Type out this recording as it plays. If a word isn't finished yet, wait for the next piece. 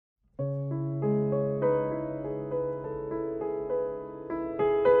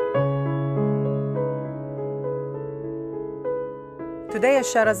Today at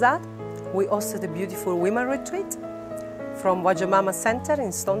Sharazad, we hosted a beautiful women retreat from WAJAMAMA Center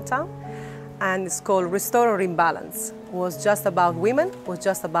in Stone Town, and it's called Restore or Imbalance. It was just about women, it was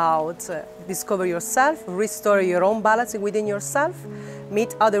just about discover yourself, restore your own balance within yourself,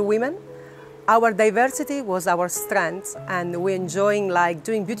 meet other women. Our diversity was our strength, and we're enjoying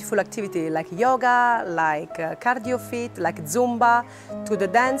doing beautiful activity like yoga, like cardio fit, like Zumba, to the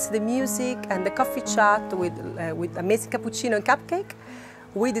dance, the music, and the coffee chat with amazing cappuccino and cupcake.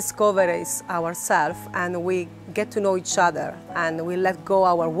 We discover ourselves, and we get to know each other, and we let go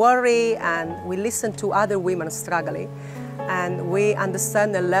our worry, and we listen to other women struggling, and we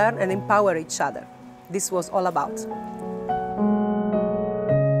understand and learn and empower each other. This was all about.